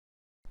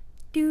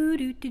Do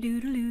do do do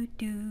do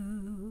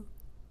do.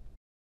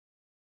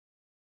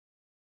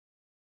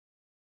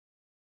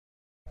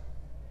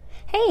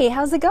 Hey,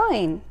 how's it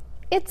going?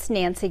 It's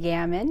Nancy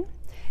Gamon.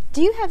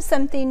 Do you have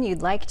something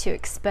you'd like to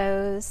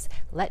expose?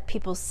 Let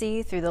people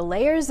see through the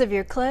layers of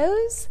your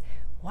clothes?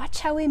 Watch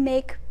how we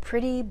make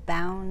pretty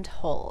bound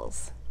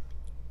holes.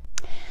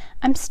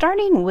 I'm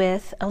starting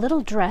with a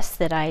little dress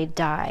that I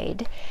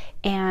dyed,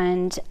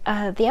 and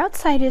the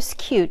outside is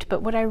cute,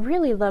 but what I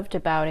really loved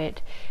about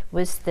it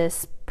was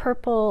this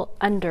purple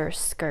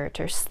underskirt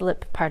or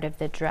slip part of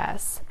the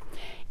dress.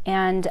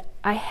 And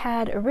I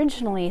had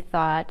originally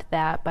thought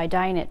that by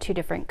dyeing it two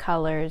different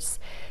colors,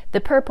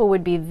 the purple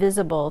would be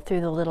visible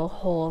through the little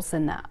holes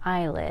in the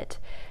eyelet,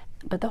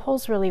 but the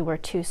holes really were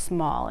too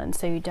small, and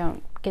so you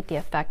don't get the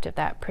effect of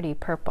that pretty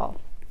purple.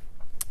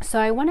 So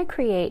I want to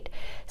create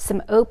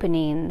some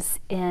openings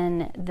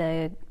in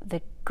the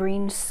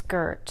green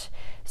skirt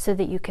so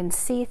that you can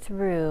see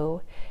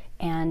through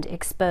and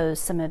expose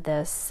some of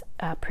this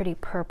pretty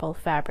purple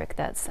fabric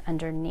that's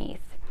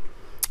underneath.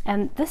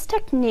 And this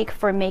technique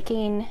for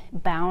making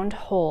bound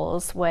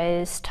holes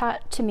was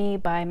taught to me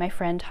by my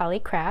friend Holly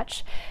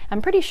Cratch.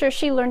 I'm pretty sure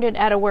she learned it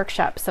at a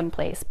workshop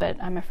someplace, but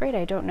I'm afraid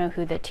I don't know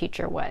who the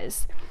teacher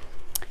was.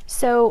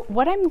 So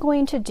what I'm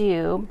going to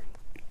do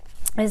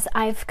is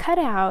I've cut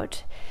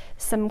out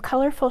some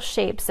colorful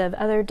shapes of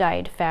other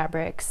dyed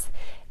fabrics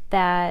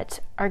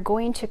that are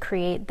going to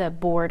create the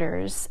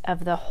borders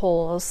of the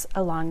holes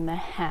along the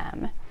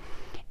hem.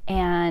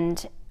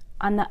 And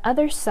on the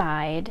other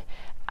side,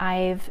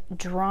 I've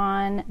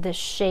drawn the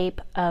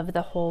shape of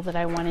the hole that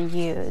I want to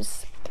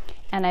use.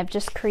 And I've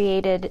just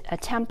created a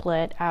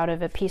template out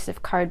of a piece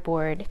of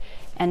cardboard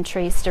and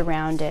traced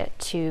around it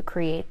to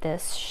create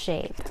this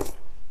shape.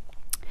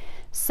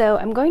 So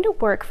I'm going to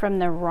work from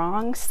the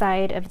wrong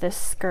side of the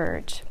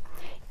skirt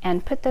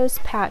and put those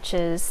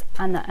patches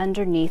on the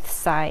underneath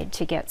side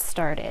to get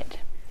started.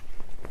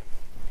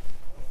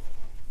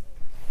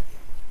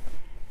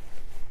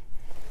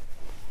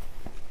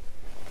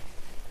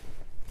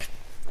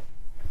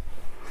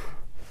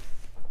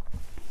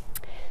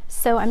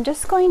 So I'm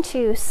just going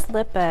to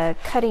slip a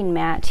cutting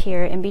mat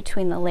here in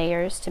between the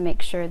layers to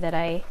make sure that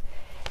I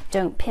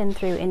don't pin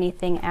through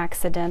anything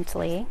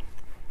accidentally.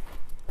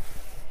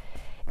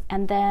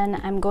 And then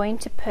I'm going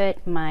to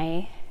put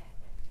my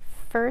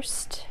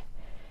first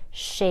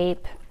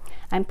shape,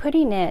 I'm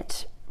putting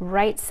it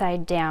right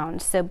side down,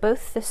 so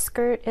both the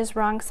skirt is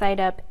wrong side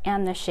up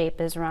and the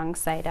shape is wrong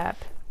side up.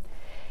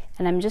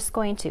 And I'm just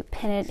going to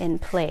pin it in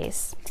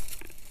place.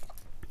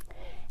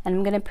 And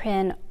I'm going to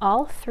pin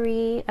all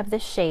three of the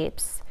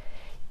shapes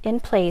in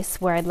place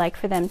where I'd like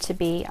for them to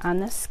be on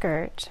the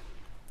skirt.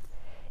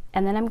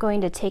 And then I'm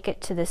going to take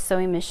it to the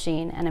sewing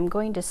machine and I'm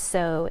going to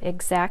sew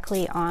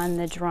exactly on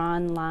the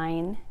drawn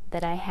line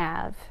that I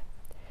have.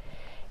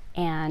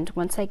 And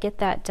once I get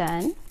that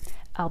done,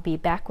 I'll be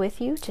back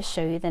with you to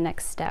show you the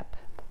next step.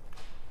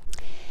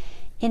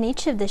 In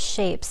each of the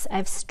shapes,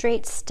 I've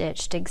straight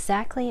stitched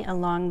exactly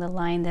along the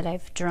line that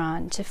I've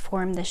drawn to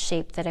form the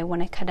shape that I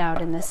want to cut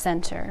out in the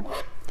center.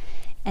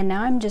 And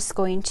now I'm just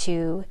going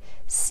to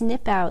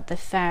snip out the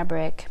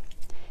fabric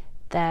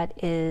that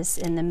is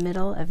in the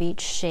middle of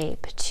each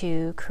shape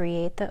to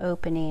create the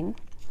opening.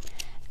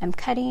 I'm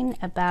cutting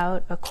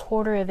about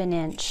 1/4 of an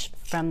inch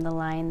from the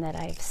line that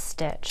I've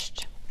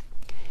stitched.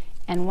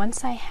 And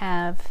once I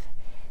have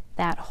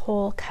that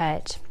hole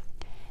cut,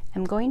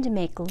 I'm going to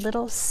make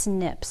little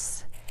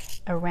snips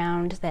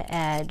around the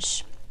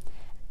edge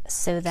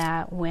so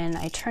that when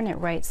I turn it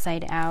right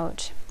side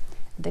out,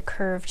 the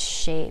curved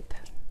shape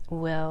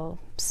will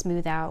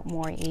smooth out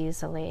more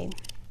easily.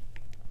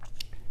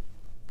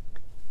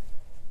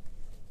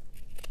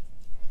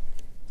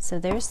 So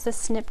there's the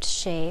snipped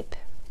shape,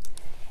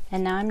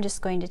 and now I'm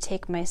just going to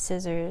take my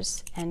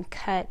scissors and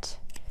cut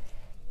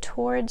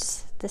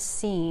towards the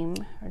seam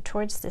or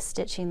towards the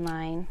stitching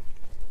line,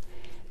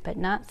 but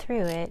not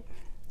through it,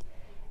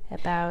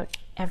 about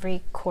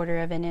every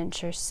 1/4 of an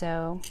inch or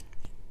so.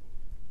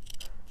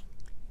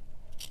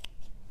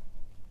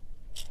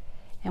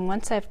 And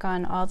once I've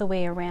gone all the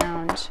way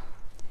around,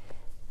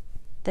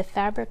 the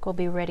fabric will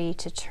be ready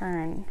to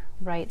turn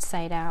right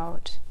side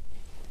out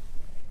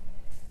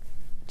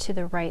to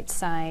the right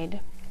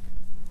side,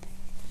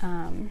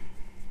 and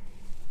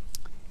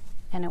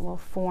it will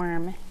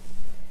form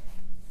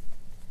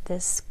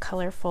this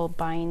colorful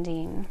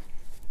binding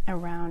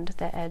around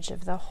the edge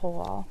of the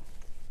hole.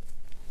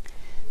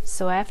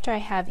 So after I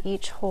have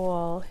each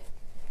hole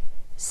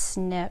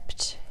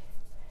snipped,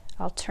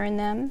 I'll turn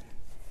them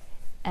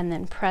and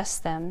then press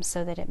them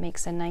so that it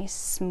makes a nice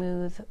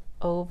smooth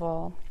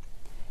oval.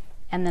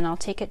 And then I'll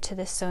take it to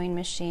the sewing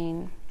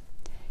machine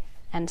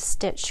and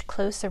stitch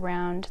close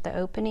around the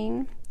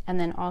opening, and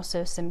then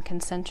also some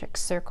concentric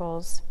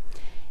circles,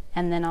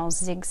 and then I'll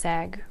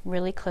zigzag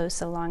really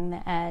close along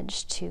the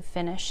edge to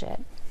finish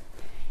it.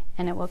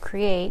 And it will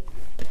create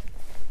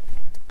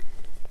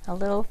a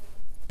little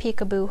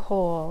peekaboo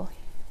hole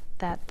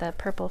that the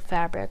purple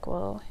fabric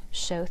will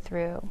show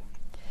through.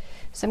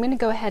 So I'm going to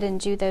go ahead and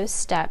do those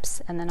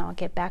steps, and then I'll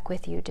get back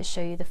with you to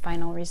show you the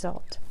final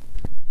result.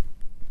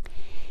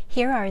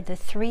 Here are the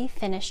 3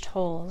 finished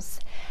holes.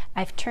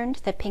 I've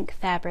turned the pink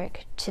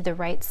fabric to the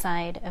right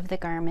side of the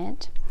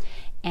garment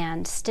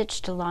and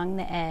stitched along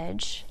the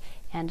edge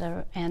and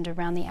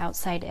around the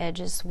outside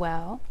edge as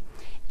well.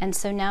 And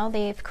so now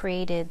they've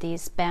created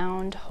these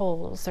bound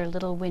holes or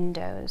little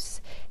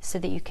windows so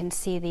that you can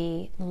see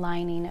the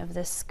lining of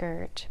the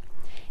skirt.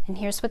 And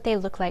here's what they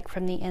look like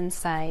from the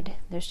inside.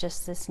 There's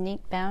just this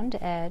neat bound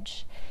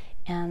edge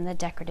and the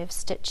decorative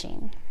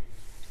stitching.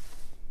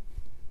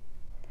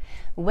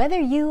 Whether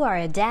you are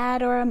a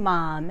dad or a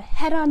mom,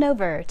 head on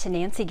over to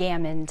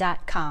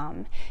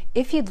nancygamon.com.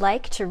 If you'd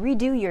like to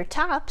redo your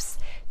tops,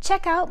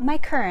 check out my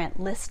current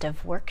list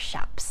of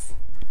workshops.